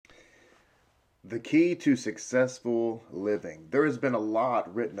The key to successful living. There has been a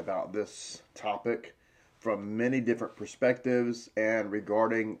lot written about this topic from many different perspectives and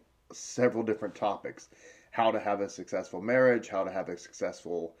regarding several different topics. How to have a successful marriage, how to have a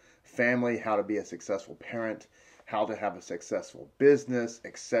successful family, how to be a successful parent, how to have a successful business,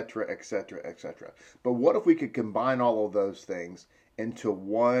 etc., etc., etc. But what if we could combine all of those things into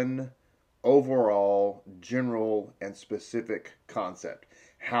one overall, general, and specific concept?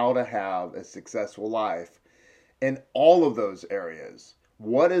 How to have a successful life in all of those areas.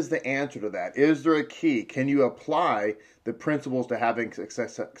 What is the answer to that? Is there a key? Can you apply the principles to having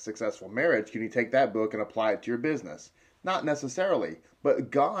successful marriage? Can you take that book and apply it to your business? Not necessarily, but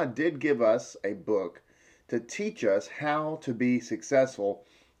God did give us a book to teach us how to be successful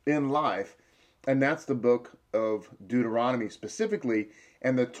in life, and that's the book of Deuteronomy specifically,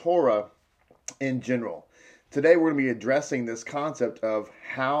 and the Torah in general. Today we're going to be addressing this concept of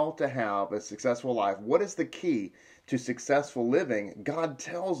how to have a successful life. What is the key to successful living? God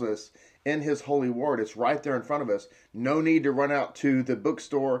tells us in His holy word. It's right there in front of us. No need to run out to the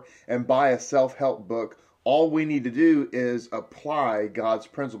bookstore and buy a self-help book. All we need to do is apply God's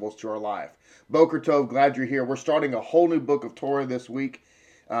principles to our life. Boker Tov, glad you're here. We're starting a whole new book of Torah this week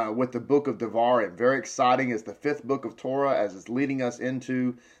with the book of Devarim. Very exciting. It's the fifth book of Torah as it's leading us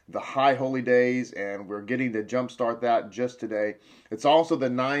into the high holy days, and we're getting to jumpstart that just today. It's also the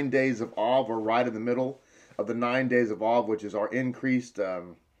 9 days of Av. We're right in the middle of the 9 days of Av, which is our increased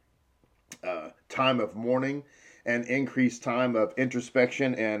time of mourning and increased time of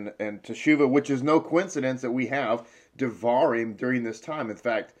introspection and teshuvah, which is no coincidence that we have Devarim during this time. In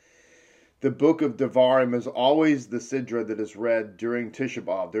fact, the book of Devarim is always the sidra that is read during Tisha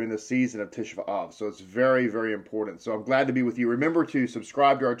B'Av, during the season of Tisha B'Av. So it's very, very important. So I'm glad to be with you. Remember to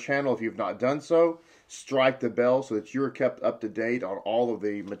subscribe to our channel if you've not done so. Strike the bell so that you're kept up to date on all of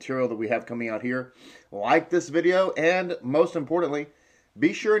the material that we have coming out here. Like this video, and most importantly,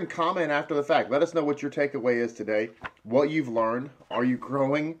 be sure and comment after the fact. Let us know what your takeaway is today, what you've learned. Are you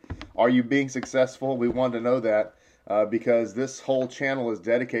growing? Are you being successful? We want to know that because this whole channel is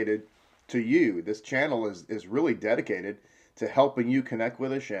dedicated to you. This channel is really dedicated to helping you connect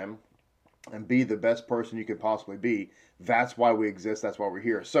with Hashem and be the best person you could possibly be. That's why we exist. That's why we're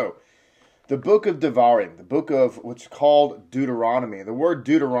here. So, the book of Devarim, the book of what's called Deuteronomy. The word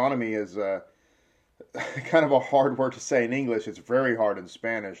Deuteronomy is kind of a hard word to say in English. It's very hard in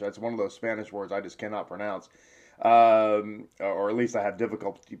Spanish. That's one of those Spanish words I just cannot pronounce. Or at least I have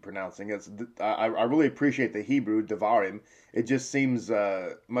difficulty pronouncing it. I really appreciate the Hebrew, Devarim. It just seems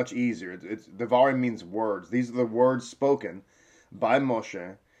much easier. Devarim means words. These are the words spoken by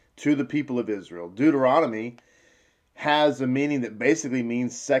Moshe to the people of Israel. Deuteronomy has a meaning that basically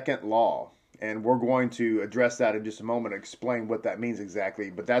means second law. And we're going to address that in just a moment, explain what that means exactly.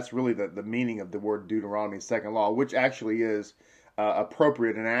 But that's really the meaning of the word Deuteronomy, second law, which actually is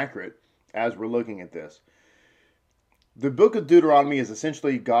appropriate and accurate as we're looking at this. The book of Deuteronomy is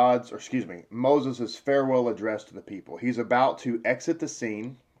essentially Moses' farewell address to the people. He's about to exit the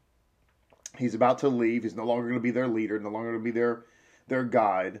scene. He's about to leave. He's no longer going to be their leader, no longer going to be their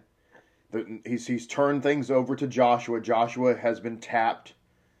guide. He's turned things over to Joshua. Joshua has been tapped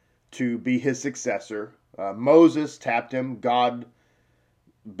to be his successor. Moses tapped him. God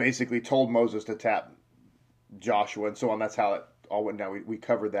basically told Moses to tap Joshua, and so on. That's how it all went down. We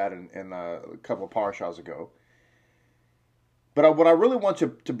covered that in a couple of parashas ago. But what I really want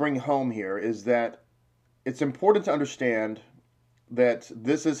to bring home here is that it's important to understand that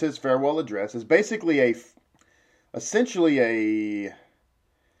this is his farewell address. It's basically essentially a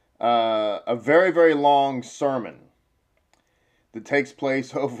very, very long sermon that takes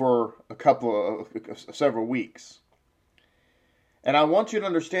place over several weeks. And I want you to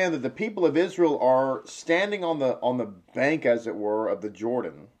understand that the people of Israel are standing on the bank, as it were, of the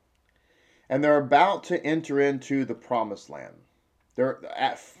Jordan, and they're about to enter into the promised land.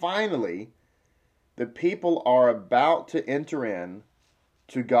 Finally, the people are about to enter in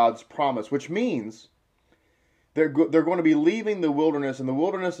to God's promise, which means they're going to be leaving the wilderness, and the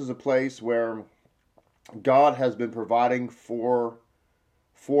wilderness is a place where God has been providing for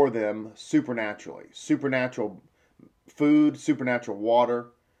them supernaturally. Supernatural food, supernatural water,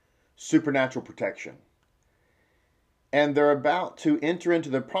 supernatural protection. And they're about to enter into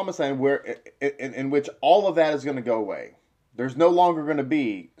the promised land in which all of that is going to go away. There's no longer going to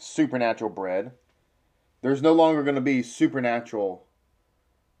be supernatural bread. There's no longer going to be supernatural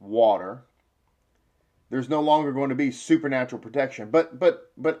water. There's no longer going to be supernatural protection.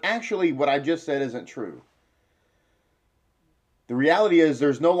 But actually what I just said isn't true. The reality is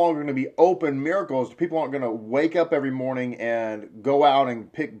there's no longer going to be open miracles. People aren't going to wake up every morning and go out and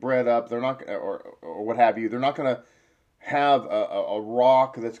pick bread up. They're not, or what have you. They're not going to have a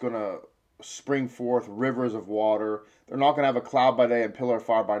rock that's going to spring forth rivers of water. They're not going to have a cloud by day and pillar of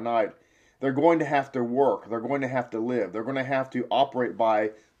fire by night. They're going to have to work. They're going to have to live. They're going to have to operate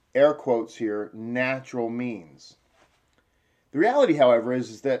by, air quotes here, natural means. The reality, however,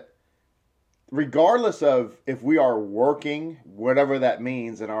 is that regardless of if we are working, whatever that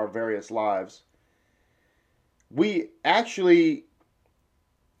means in our various lives, we actually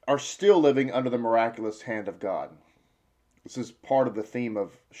are still living under the miraculous hand of God. This is part of the theme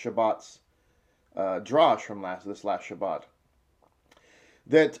of Shabbat's drash from this last Shabbat.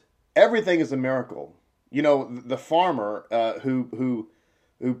 That everything is a miracle. You know, the farmer who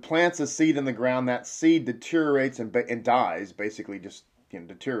plants a seed in the ground, that seed deteriorates and dies, basically just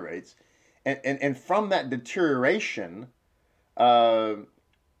deteriorates. And from that deterioration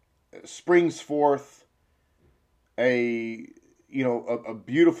springs forth a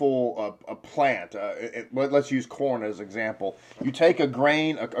beautiful plant. Let's use corn as an example. You take a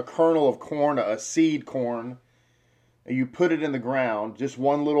grain, a kernel of corn, a seed corn, and you put it in the ground, just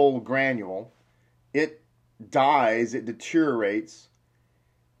one little granule. It dies, it deteriorates,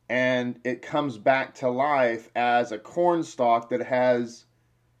 and it comes back to life as a corn stalk that has,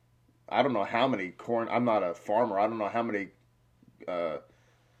 I don't know how many corn. I'm not a farmer. I don't know how many,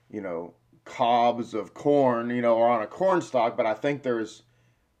 cobs of corn, are on a corn stalk. But I think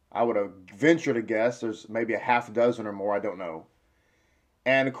I would have ventured to guess, there's maybe a half dozen or more. I don't know.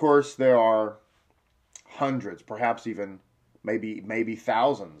 And of course, there are hundreds, perhaps even maybe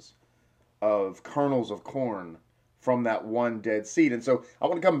thousands of kernels of corn from that one dead seed. And so I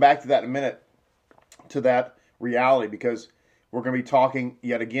want to come back to that in a minute, to that reality, because we're going to be talking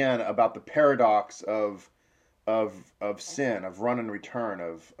yet again about the paradox of sin, of run and return,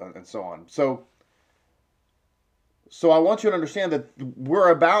 and so on. So I want you to understand that we're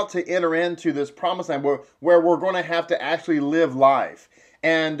about to enter into this promised land where we're going to have to actually live life,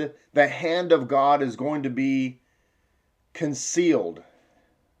 and the hand of God is going to be concealed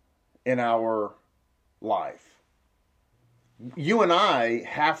in our life. You and I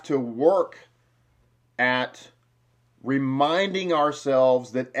have to work at reminding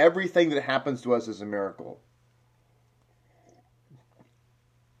ourselves that everything that happens to us is a miracle.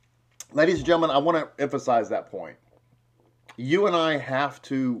 Ladies and gentlemen, I want to emphasize that point. You and I have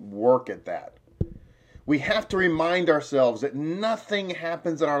to work at that. We have to remind ourselves that nothing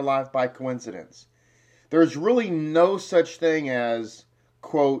happens in our life by coincidence. There's really no such thing as,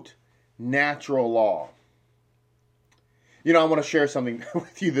 quote, natural law. I want to share something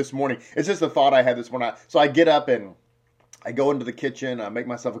with you this morning. It's just a thought I had this morning. So I get up and I go into the kitchen, I make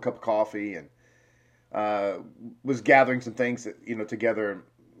myself a cup of coffee, and was gathering some things together,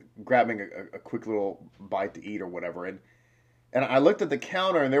 grabbing a quick little bite to eat or whatever. And I looked at the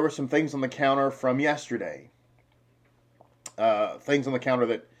counter, and there were some things on the counter from yesterday. Things on the counter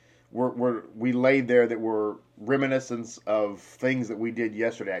that we laid there that were reminiscence of things that we did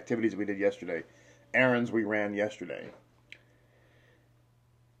yesterday, activities we did yesterday, errands we ran yesterday.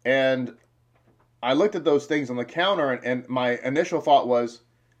 And I looked at those things on the counter, and my initial thought was,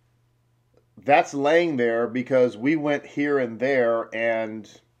 that's laying there because we went here and there and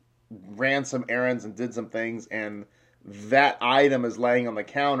ran some errands and did some things, and that item is laying on the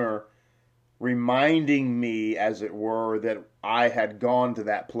counter, reminding me, as it were, that I had gone to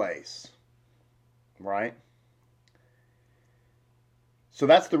that place. Right? So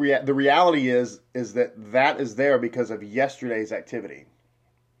that's the reality is that is there because of yesterday's activity.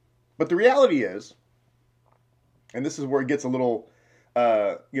 But the reality is, and this is where it gets a little,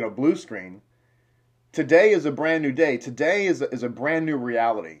 blue screen. Today is a brand new day. Today is a brand new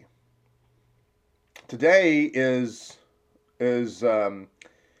reality. Today is as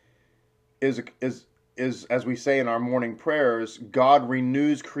we say in our morning prayers, God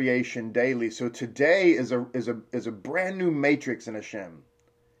renews creation daily. So today is a brand new matrix in Hashem.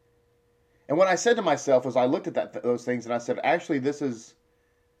 And what I said to myself was, I looked at those things and I said, actually, this is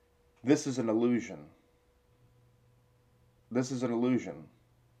an illusion. This is an illusion.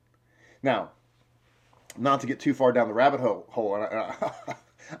 Now, not to get too far down the rabbit hole, and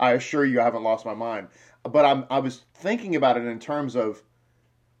I assure you I haven't lost my mind, but I was thinking about it in terms of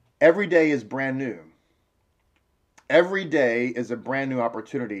every day is brand new. Every day is a brand new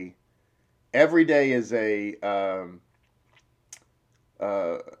opportunity. Every day is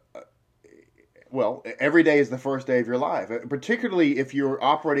every day is the first day of your life. Particularly if you're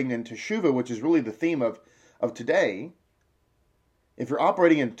operating in Teshuvah, which is really the theme of today. If you're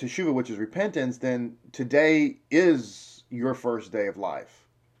operating in Teshuvah, which is repentance, then today is your first day of life.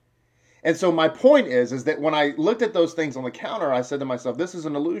 And so my point is that when I looked at those things on the counter, I said to myself, this is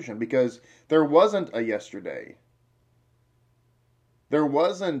an illusion, because there wasn't a yesterday. There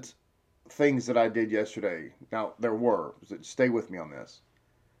wasn't things that I did yesterday. Now, there were. Stay with me on this.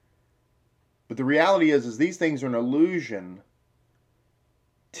 But the reality is these things are an illusion,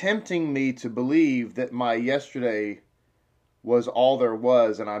 tempting me to believe that my yesterday was all there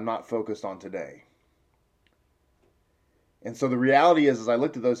was and I'm not focused on today. And so the reality is, as I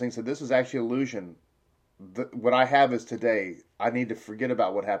looked at those things, I said, this is actually an illusion. What I have is today. I need to forget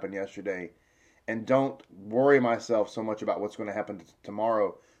about what happened yesterday and don't worry myself so much about what's going to happen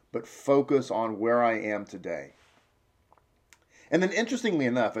tomorrow, but focus on where I am today. And then interestingly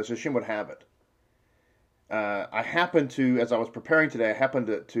enough, as Hashem would have it, I happened to, as I was preparing today, I happened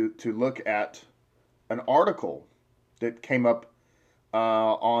to look at an article that came up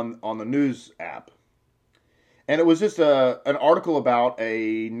on the news app. And it was just an article about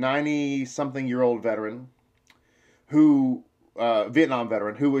a 90-something-year-old veteran Vietnam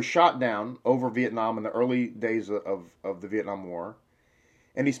veteran, who was shot down over Vietnam in the early days of the Vietnam War.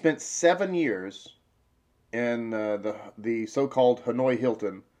 And he spent 7 years in the so-called Hanoi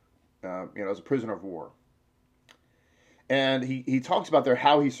Hilton, as a prisoner of war. And he talks about there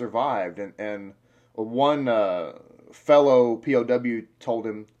how he survived. And one fellow POW told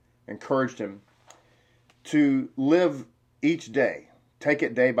him, encouraged him, to live each day, take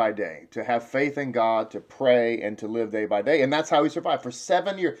it day by day, to have faith in God, to pray, and to live day by day. And that's how he survived for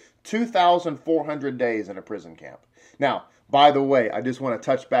 7 years, 2,400 days in a prison camp. Now, by the way, I just want to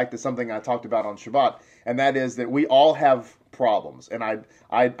touch back to something I talked about on Shabbat, and that is that we all have problems. And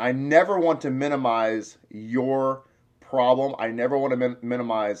I never want to minimize your problem. I never want to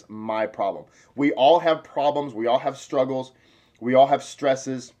minimize my problem. We all have problems. We all have struggles. We all have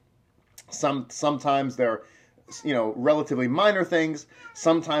stresses. Sometimes they're, relatively minor things.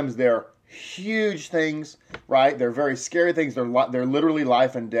 Sometimes they're huge things, right? They're very scary things. They're literally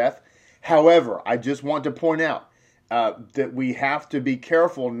life and death. However, I just want to point out that we have to be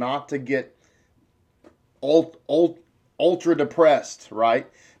careful not to get ultra depressed, right?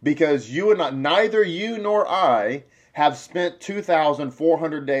 Because neither you nor I have spent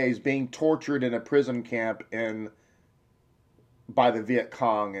 2,400 days being tortured in a prison camp by the Viet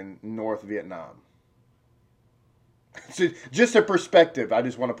Cong in North Vietnam. So just a perspective I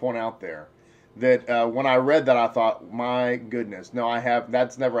just want to point out there, that when I read that I thought, my goodness, no,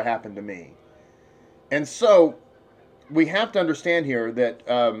 that's never happened to me. And so we have to understand here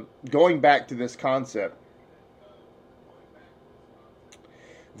that going back to this concept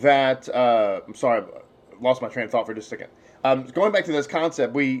that, I'm sorry, I lost my train of thought for just a second. Going back to this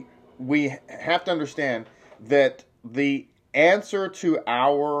concept, we have to understand that the answer to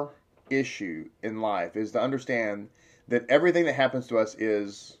our issue in life is to understand that everything that happens to us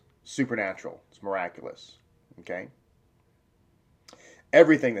is supernatural. It's miraculous. Okay?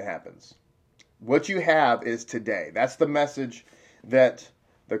 Everything that happens. What you have is today. That's the message that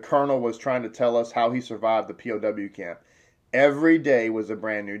the colonel was trying to tell us, how he survived the POW camp. Every day was a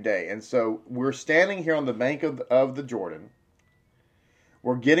brand new day. And so we're standing here on the bank of the Jordan.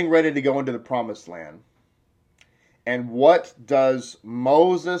 We're getting ready to go into the promised land. And what does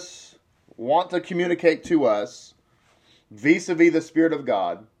Moses want to communicate to us vis-a-vis the Spirit of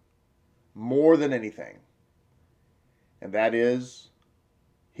God more than anything? And that is,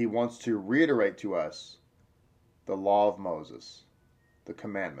 he wants to reiterate to us the law of Moses, the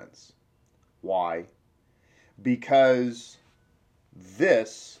commandments. Why? Because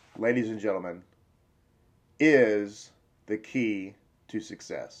this, ladies and gentlemen, is the key to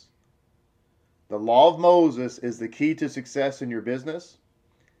success. The law of Moses is the key to success in your business.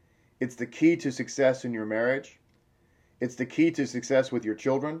 It's the key to success in your marriage. It's the key to success with your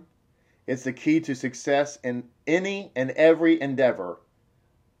children. It's the key to success in any and every endeavor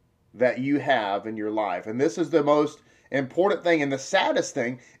that you have in your life. And this is the most important thing. And the saddest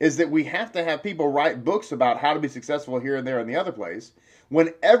thing is that we have to have people write books about how to be successful here and there and the other place,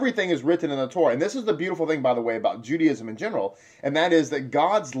 when everything is written in the Torah. And this is the beautiful thing, by the way, about Judaism in general, and that is that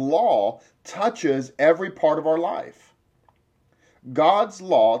God's law touches every part of our life. God's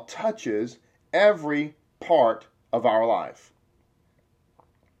law touches every part of our life.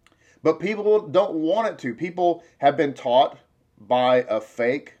 But people don't want it to. People have been taught by a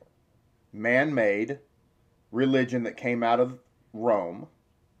fake, man-made religion that came out of Rome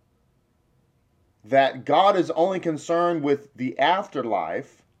that God is only concerned with the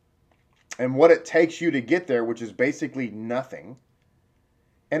afterlife and what it takes you to get there, which is basically nothing.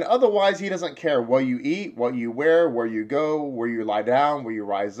 And otherwise, he doesn't care what you eat, what you wear, where you go, where you lie down, where you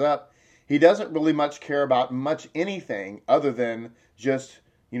rise up. He doesn't really much care about much anything other than just,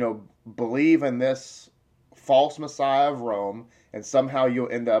 believe in this false Messiah of Rome, and somehow you'll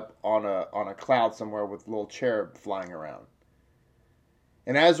end up on a cloud somewhere with a little cherub flying around.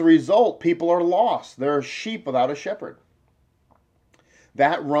 And as a result, people are lost. They're sheep without a shepherd.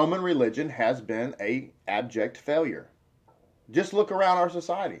 That Roman religion has been an abject failure. Just look around our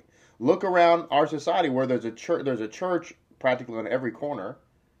society. Look around our society where there's a church practically on every corner,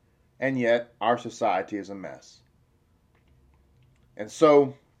 and yet our society is a mess. And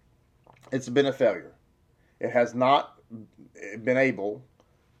so it's been a failure. It has not been able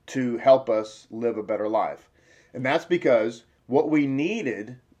to help us live a better life. And that's because what we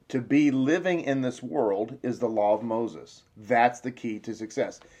needed to be living in this world is the law of Moses. That's the key to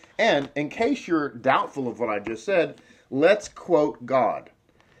success. And in case you're doubtful of what I just said, let's quote God.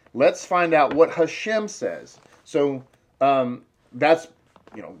 Let's find out what Hashem says. So that's,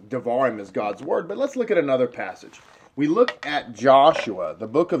 Devarim is God's word. But let's look at another passage. We look at Joshua, the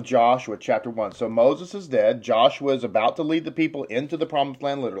book of Joshua, chapter 1. So Moses is dead. Joshua is about to lead the people into the promised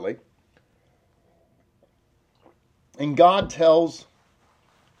land, literally. And God tells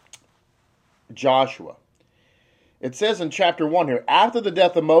Joshua. It says in chapter 1 here, after the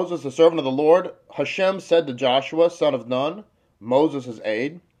death of Moses, the servant of the Lord, Hashem said to Joshua, son of Nun, Moses'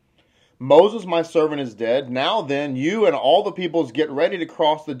 aide, Moses, my servant, is dead. Now then, you and all the peoples get ready to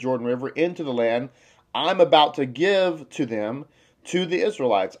cross the Jordan River into the land I'm about to give to them, to the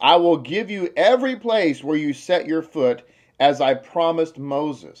Israelites. I will give you every place where you set your foot, as I promised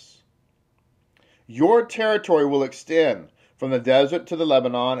Moses. Your territory will extend from the desert to the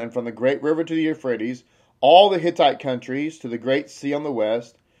Lebanon, and from the great river to the Euphrates, all the Hittite countries to the great sea on the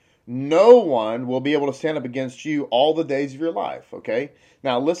west. No one will be able to stand up against you all the days of your life. Okay?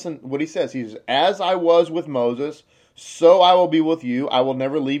 Now listen what he says. He says, as I was with Moses, so I will be with you. I will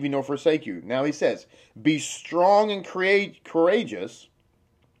never leave you nor forsake you. Now he says, be strong and courageous,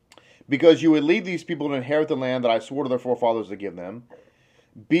 because you would lead these people to inherit the land that I swore to their forefathers to give them.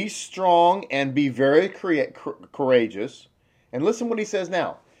 Be strong and be very courageous. And listen what he says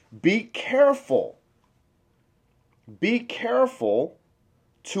now. Be careful. Be careful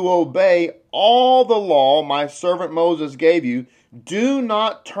to obey all the law my servant Moses gave you. Do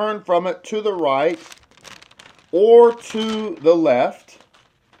not turn from it to the right or to the left.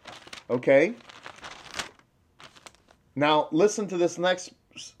 Okay? Now, listen to this next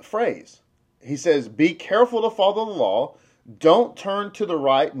phrase. He says, be careful to follow the law. Don't turn to the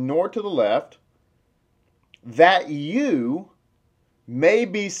right nor to the left, that you may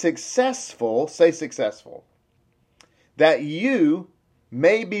be successful. Say successful. That you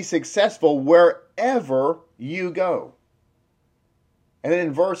may be successful wherever you go. And then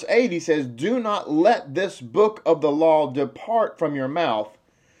in verse 8 he says, do not let this book of the law depart from your mouth.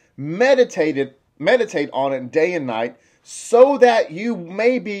 Meditate on it day and night, so that you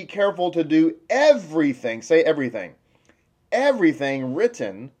may be careful to do everything. Say everything. Everything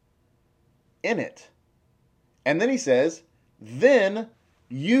written in it. And then he says, then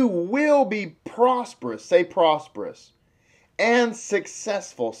you will be prosperous. Say prosperous. And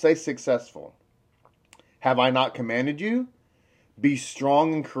successful. Say successful. Have I not commanded you? Be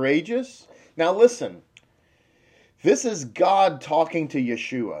strong and courageous. Now listen. This is God talking to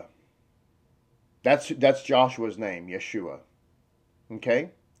Yeshua. That's Joshua's name, Yeshua. Okay?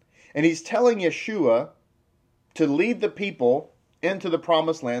 And he's telling Yeshua to lead the people into the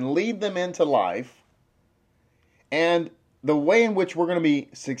promised land, lead them into life. And the way in which we're going to be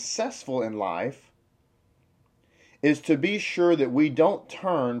successful in life is to be sure that we don't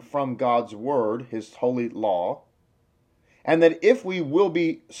turn from God's word, his holy law, and that if we will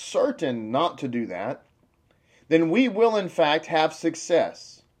be certain not to do that, then we will in fact have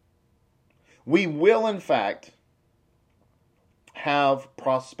success. We will in fact have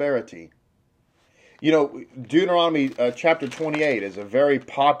prosperity. You know, Deuteronomy chapter 28 is a very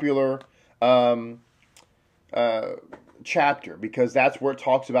popular chapter, because that's where it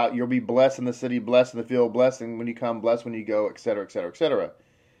talks about you'll be blessed in the city, blessed in the field, blessed when you come, blessed when you go, etc., etc., etc.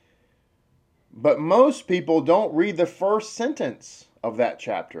 But most people don't read the first sentence of that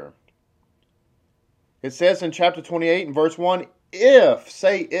chapter. It says in chapter 28 and verse 1, if,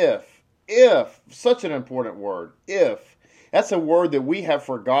 such an important word, if. That's a word that we have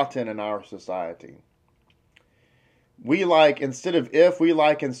forgotten in our society. We like, instead of if, we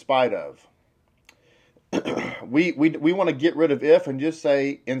like in spite of. We want to get rid of if and just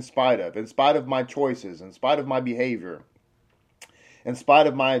say in spite of my choices, in spite of my behavior, in spite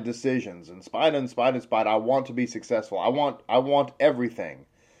of my decisions, in spite, I want to be successful. I want everything.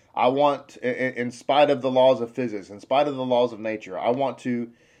 I want, in spite of the laws of physics, in spite of the laws of nature, I want to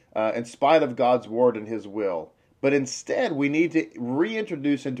in spite of God's word and his will. But instead, we need to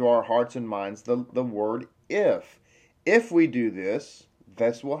reintroduce into our hearts and minds the word if. If we do this,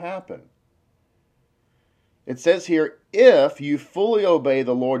 this will happen. It says here, if you fully obey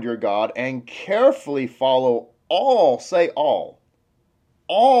the Lord your God and carefully follow all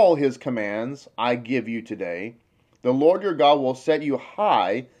his commands I give you today, the Lord your God will set you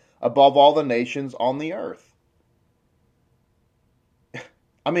high above all the nations on the earth.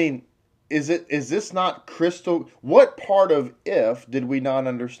 I mean, is this not crystal? What part of if did we not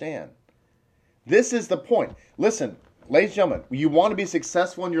understand? This is the point. Listen, ladies and gentlemen, you want to be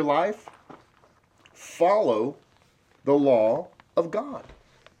successful in your life? Follow the law of God.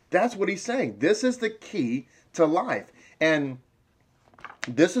 That's what he's saying. This is the key to life. And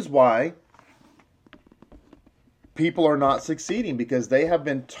this is why people are not succeeding, because they've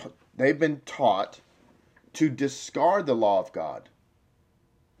been taught to discard the law of God,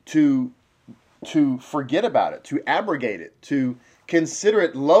 to forget about it, to abrogate it, to consider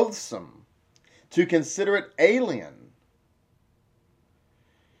it loathsome, to consider it alien.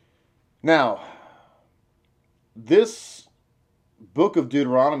 Now, this book of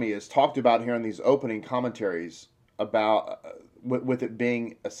Deuteronomy is talked about here in these opening commentaries about with it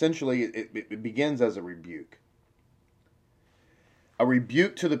being essentially, it begins as a rebuke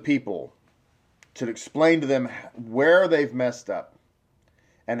to the people, to explain to them where they've messed up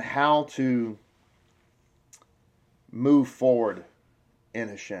and how to move forward in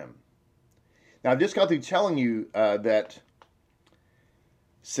Hashem. Now, I've just got through telling you that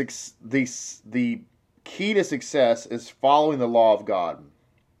the key to success is following the law of God.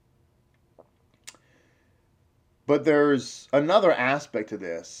 But there's another aspect to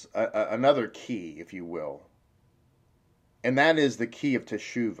this, another key, if you will. And that is the key of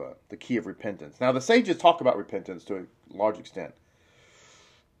teshuvah, the key of repentance. Now, the sages talk about repentance to a large extent.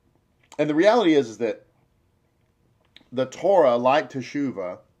 And the reality is that the Torah, like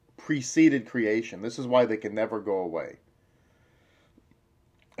teshuvah, preceded creation. This is why they can never go away.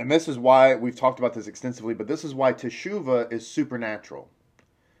 And this is why, we've talked about this extensively, but this is why teshuvah is supernatural.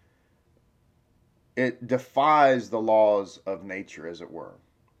 It defies the laws of nature, as it were.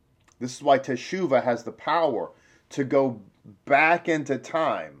 This is why teshuvah has the power to go back into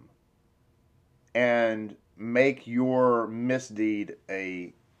time and make your misdeed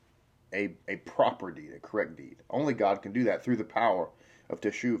a proper deed, a correct deed. Only God can do that through the power of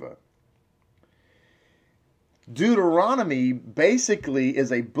teshuvah. Deuteronomy basically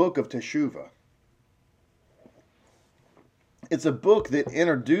is a book of teshuvah. It's a book that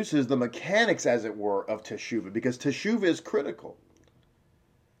introduces the mechanics, as it were, of teshuvah, because teshuvah is critical.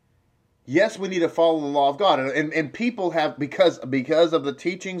 Yes, we need to follow the law of God. And people have, because of the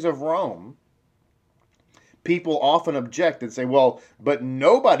teachings of Rome, people often object and say, well, but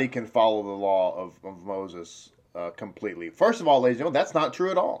nobody can follow the law of Moses completely. First of all, ladies and gentlemen, that's not true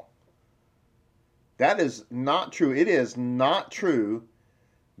at all. That is not true. It is not true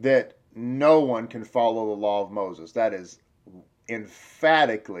that no one can follow the law of Moses. That is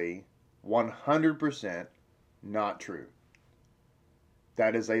emphatically 100% not true.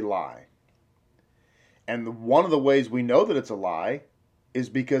 That is a lie. And one of the ways we know that it's a lie is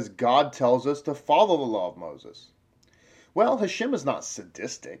because God tells us to follow the law of Moses. Well, Hashem is not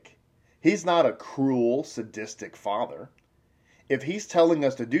sadistic. He's not a cruel, sadistic father. If he's telling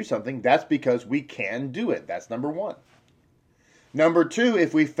us to do something, that's because we can do it. That's number one. Number two,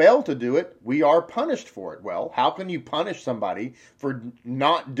 if we fail to do it, we are punished for it. Well, how can you punish somebody for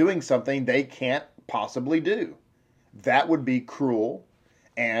not doing something they can't possibly do? That would be cruel,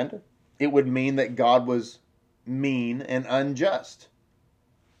 and it would mean that God was mean and unjust.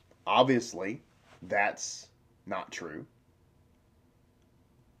 Obviously, that's not true.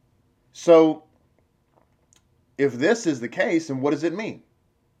 So, if this is the case, then what does it mean?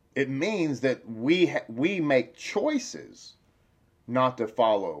 It means that we make choices not to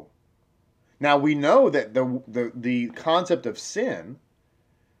follow. Now, we know that the concept of sin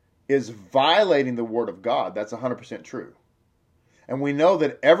is violating the Word of God. That's 100% true. And we know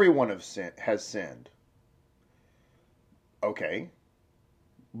that everyone has sinned. Okay.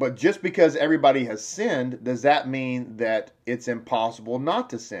 But just because everybody has sinned, does that mean that it's impossible not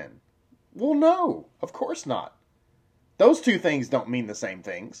to sin? Well, no, of course not. Those two things don't mean the same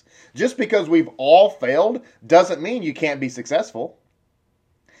things. Just because we've all failed doesn't mean you can't be successful.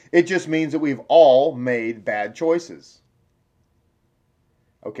 It just means that we've all made bad choices.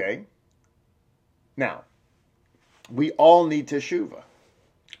 Okay? Now, we all need teshuvah.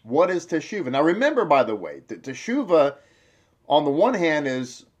 What is teshuvah? Now remember, by the way, that teshuvah, on the one hand,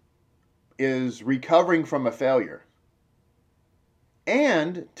 is recovering from a failure.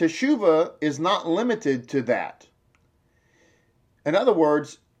 And teshuvah is not limited to that. In other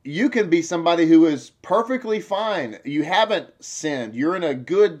words, you can be somebody who is perfectly fine. You haven't sinned. You're in a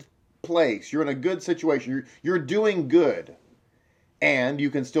good place. You're in a good situation. You're doing good. And you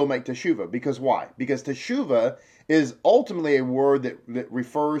can still make teshuvah. Because why? Because teshuvah is ultimately a word that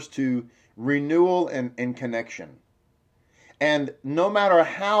refers to renewal and connection. And no matter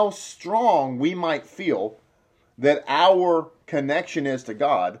how strong we might feel that our connection is to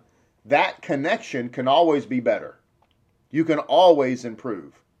God, that connection can always be better. You can always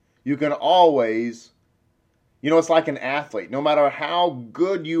improve. You can always, it's like an athlete. No matter how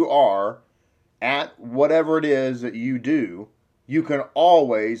good you are at whatever it is that you do, you can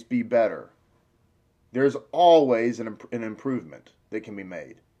always be better. There's always an improvement that can be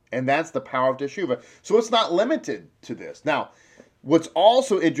made. And that's the power of teshuvah. So it's not limited to this. Now, what's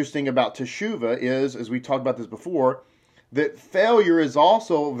also interesting about teshuvah is, as we talked about this before, that failure is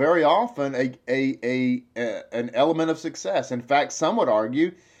also very often an element of success. In fact, some would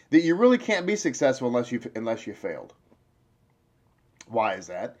argue that you really can't be successful unless you failed. Why is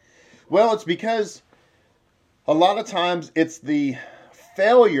that? Well, it's because a lot of times it's the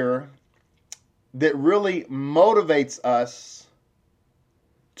failure that really motivates us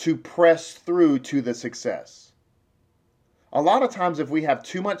to press through to the success. A lot of times if we have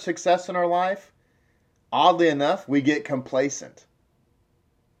too much success in our life, oddly enough, we get complacent.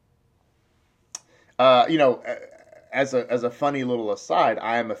 As a funny little aside,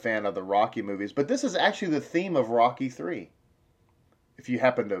 I am a fan of the Rocky movies, but this is actually the theme of Rocky 3. If you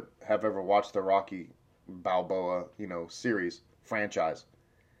happen to have ever watched the Rocky Balboa, series, franchise.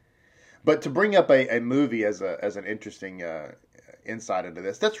 But to bring up a movie as an interesting insight into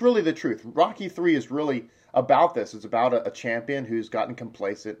this, that's really the truth. Rocky 3 is really about this. It's about a champion who's gotten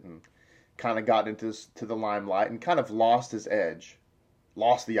complacent and kind of gotten into the limelight and kind of lost his edge.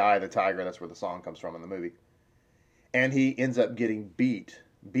 Lost the eye of the tiger. That's where the song comes from in the movie. And he ends up getting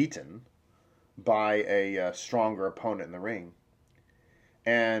beaten by a stronger opponent in the ring.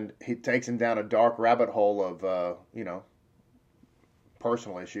 And he takes him down a dark rabbit hole of,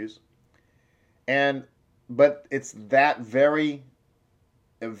 personal issues. But it's that very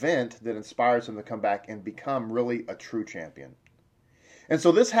event that inspires him to come back and become really a true champion. And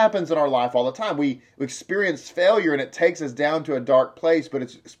so this happens in our life all the time. We experience failure and it takes us down to a dark place, but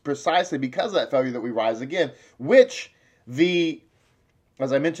it's precisely because of that failure that we rise again, which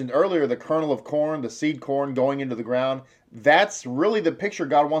as I mentioned earlier, the kernel of corn, the seed corn going into the ground, that's really the picture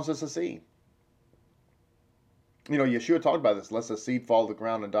God wants us to see. Yeshua talked about this. Unless a seed fall to the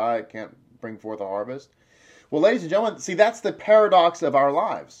ground and die, it can't bring forth a harvest. Well, ladies and gentlemen, see, that's the paradox of our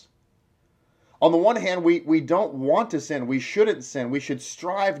lives. On the one hand, we don't want to sin. We shouldn't sin. We should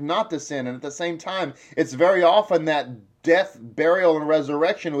strive not to sin. And at the same time, it's very often that death, burial, and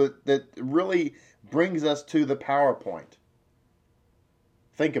resurrection that really brings us to the PowerPoint.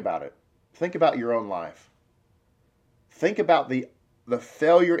 Think about it. Think about your own life. Think about the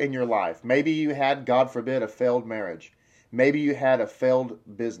failure in your life. Maybe you had, God forbid, a failed marriage. Maybe you had a failed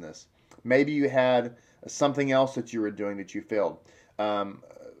business. Maybe you had something else that you were doing that you failed.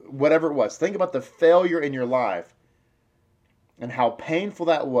 Whatever it was. Think about the failure in your life and how painful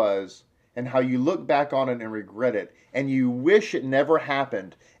that was and how you look back on it and regret it and you wish it never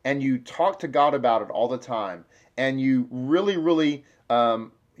happened and you talk to God about it all the time and you really, really,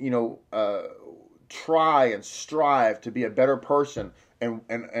 try and strive to be a better person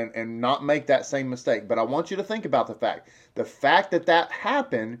and not make that same mistake. But I want you to think about the fact that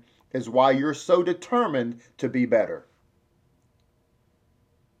happened is why you're so determined to be better.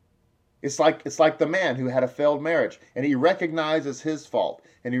 It's like the man who had a failed marriage, and he recognizes his fault,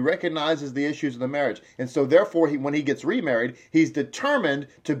 and he recognizes the issues of the marriage. And so therefore, when he gets remarried, he's determined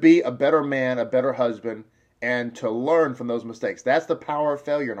to be a better man, a better husband, and to learn from those mistakes. That's the power of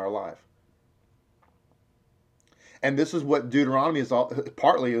failure in our life. And this is what Deuteronomy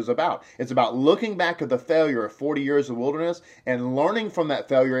partly is about. It's about looking back at the failure of 40 years of wilderness and learning from that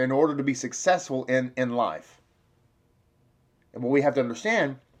failure in order to be successful in life. And what we have to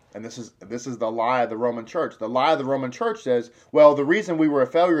understand, and this is the lie of the Roman church. The lie of the Roman church says, well, the reason we were a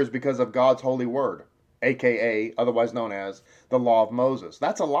failure is because of God's holy word, aka, otherwise known as, the law of Moses.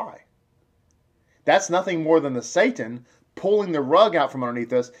 That's a lie. That's nothing more than the Satan pulling the rug out from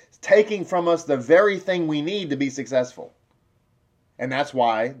underneath us, taking from us the very thing we need to be successful. And that's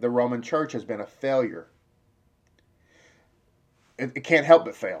why the Roman church has been a failure. It can't help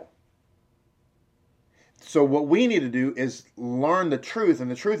but fail. So what we need to do is learn the truth,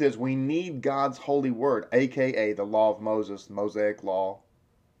 and the truth is we need God's holy word, aka the law of Moses, the Mosaic law,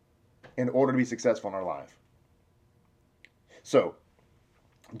 in order to be successful in our life. So,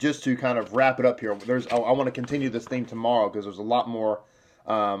 just to kind of wrap it up here, I want to continue this theme tomorrow because there's a lot more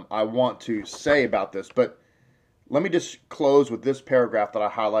I want to say about this. But let me just close with this paragraph that I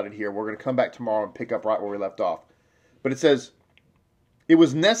highlighted here. We're going to come back tomorrow and pick up right where we left off. But it says, it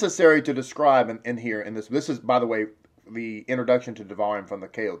was necessary to describe in here, in this is, by the way, the introduction to Devarim from the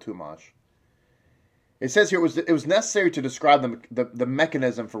Keil Tumash. It says here, it was necessary to describe the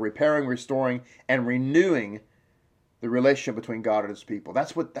mechanism for repairing, restoring, and renewing the relationship between God and his people.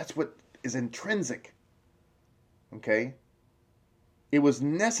 That's what is intrinsic. Okay? It was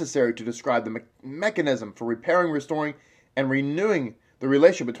necessary to describe the mechanism for repairing, restoring, and renewing the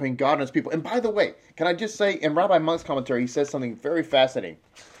relationship between God and his people. And by the way, can I just say, in Rabbi Monk's commentary, he says something very fascinating.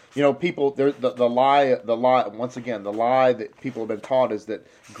 You know, people, the lie, once again, the lie that people have been taught is that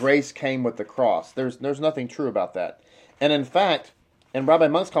grace came with the cross. There's nothing true about that. And in fact, in Rabbi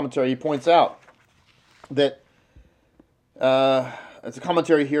Monk's commentary, he points out that it's a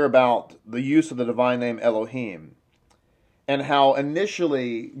commentary here about the use of the divine name Elohim, and how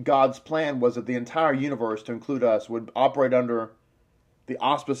initially God's plan was that the entire universe, to include us, would operate under the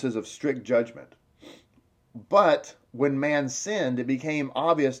auspices of strict judgment. But when man sinned, it became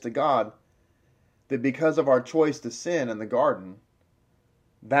obvious to God that because of our choice to sin in the garden,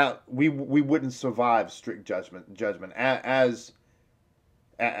 that we wouldn't survive strict judgment. As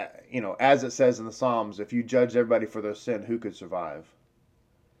it says in the Psalms, if you judged everybody for their sin, who could survive?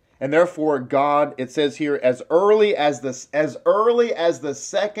 And therefore, God, it says here, as early as the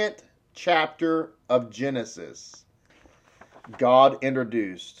second chapter of Genesis, God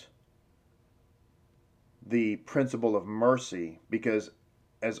introduced the principle of mercy, because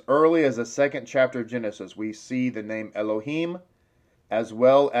as early as the second chapter of Genesis, we see the name Elohim as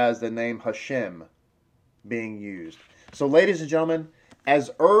well as the name Hashem being used. So, ladies and gentlemen,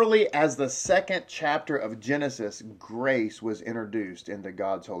 as early as the second chapter of Genesis, grace was introduced into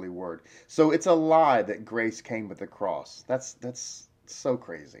God's holy word. So it's a lie that grace came with the cross. That's so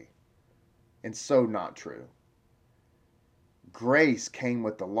crazy and so not true. Grace came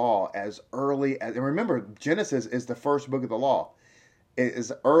with the law as early as, and remember, Genesis is the first book of the law.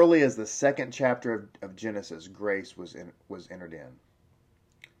 As early as the second chapter of Genesis, grace was entered in.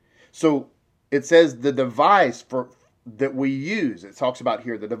 So it says the device that we use, it talks about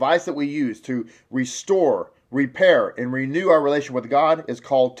here, the device that we use to restore, repair, and renew our relationship with God is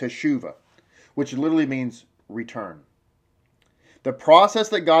called teshuvah, which literally means return. The process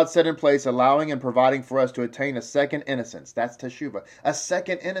that God set in place, allowing and providing for us to attain a second innocence. That's teshuvah. A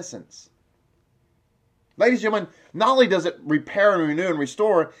second innocence. Ladies and gentlemen, not only does it repair and renew and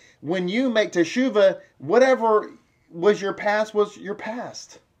restore, when you make teshuvah, whatever was your past was your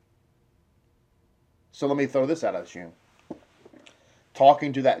past. So let me throw this out at you.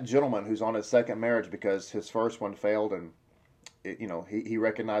 Talking to that gentleman who's on his second marriage because his first one failed, and he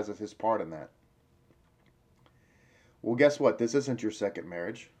recognizes his part in that. Well, guess what? This isn't your second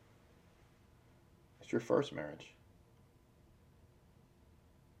marriage. It's your first marriage.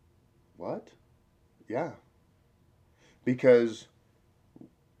 What? Yeah. Because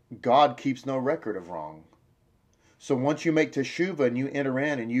God keeps no record of wrong. So once you make teshuvah and you enter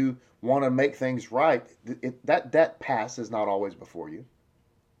in and you want to make things right, that past is not always before you.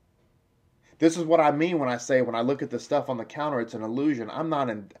 This is what I mean when I say, when I look at the stuff on the counter, it's an illusion. I'm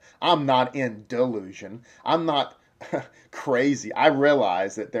not in delusion. I'm not crazy. I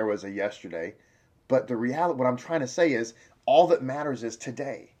realize that there was a yesterday, but the reality, what I'm trying to say is, all that matters is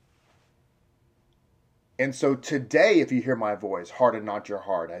today. And so today, if you hear my voice, harden not your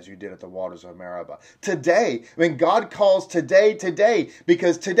heart as you did at the waters of Meribah. Today, God calls today,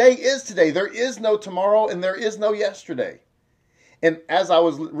 because today is today. There is no tomorrow and there is no yesterday. And as I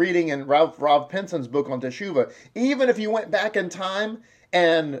was reading in Rav Penson's book on Teshuvah, even if you went back in time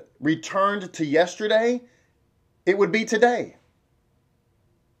and returned to yesterday, it would be today.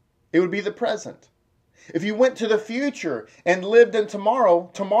 It would be the present. If you went to the future and lived in tomorrow,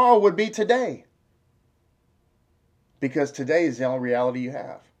 tomorrow would be today. Because today is the only reality you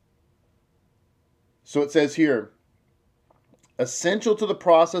have. So it says here, essential to the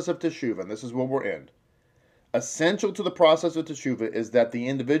process of teshuvah, and this is where we'll end. Essential to the process of teshuvah is that the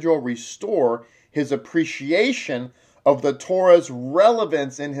individual restore his appreciation of the Torah's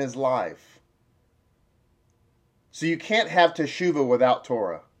relevance in his life. So you can't have teshuvah without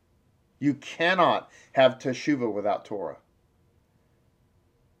Torah. You cannot have teshuvah without Torah.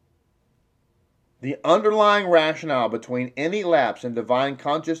 The underlying rationale between any lapse in divine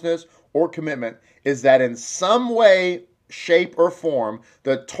consciousness or commitment is that in some way, shape, or form,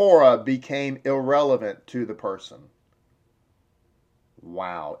 the Torah became irrelevant to the person.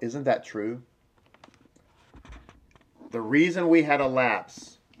 Wow, isn't that true? The reason we had a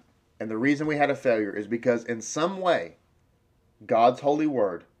lapse And the reason we had a failure is because in some way, God's holy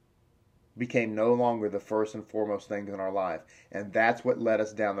word became no longer the first and foremost thing in our life. And that's what led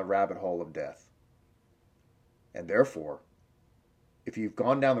us down the rabbit hole of death. And therefore, if you've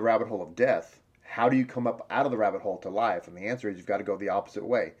gone down the rabbit hole of death, how do you come up out of the rabbit hole to life? And the answer is you've got to go the opposite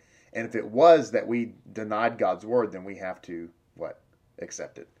way. And if it was that we denied God's word, then we have to, what?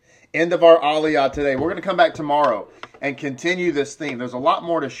 Accept it. End of our Aliyah today. We're going to come back tomorrow and continue this theme. There's a lot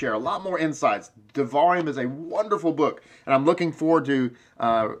more to share, a lot more insights. Devarim is a wonderful book, and I'm looking forward to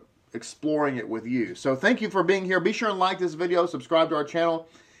exploring it with you. So thank you for being here. Be sure and like this video, subscribe to our channel,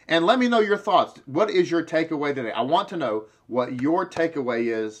 and let me know your thoughts. What is your takeaway today? I want to know what your takeaway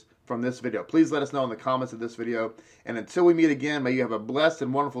is from this video. Please let us know in the comments of this video. And until we meet again, may you have a blessed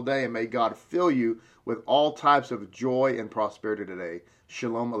and wonderful day, and may God fill you with all types of joy and prosperity today.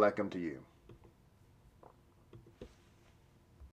 Shalom Aleichem to you.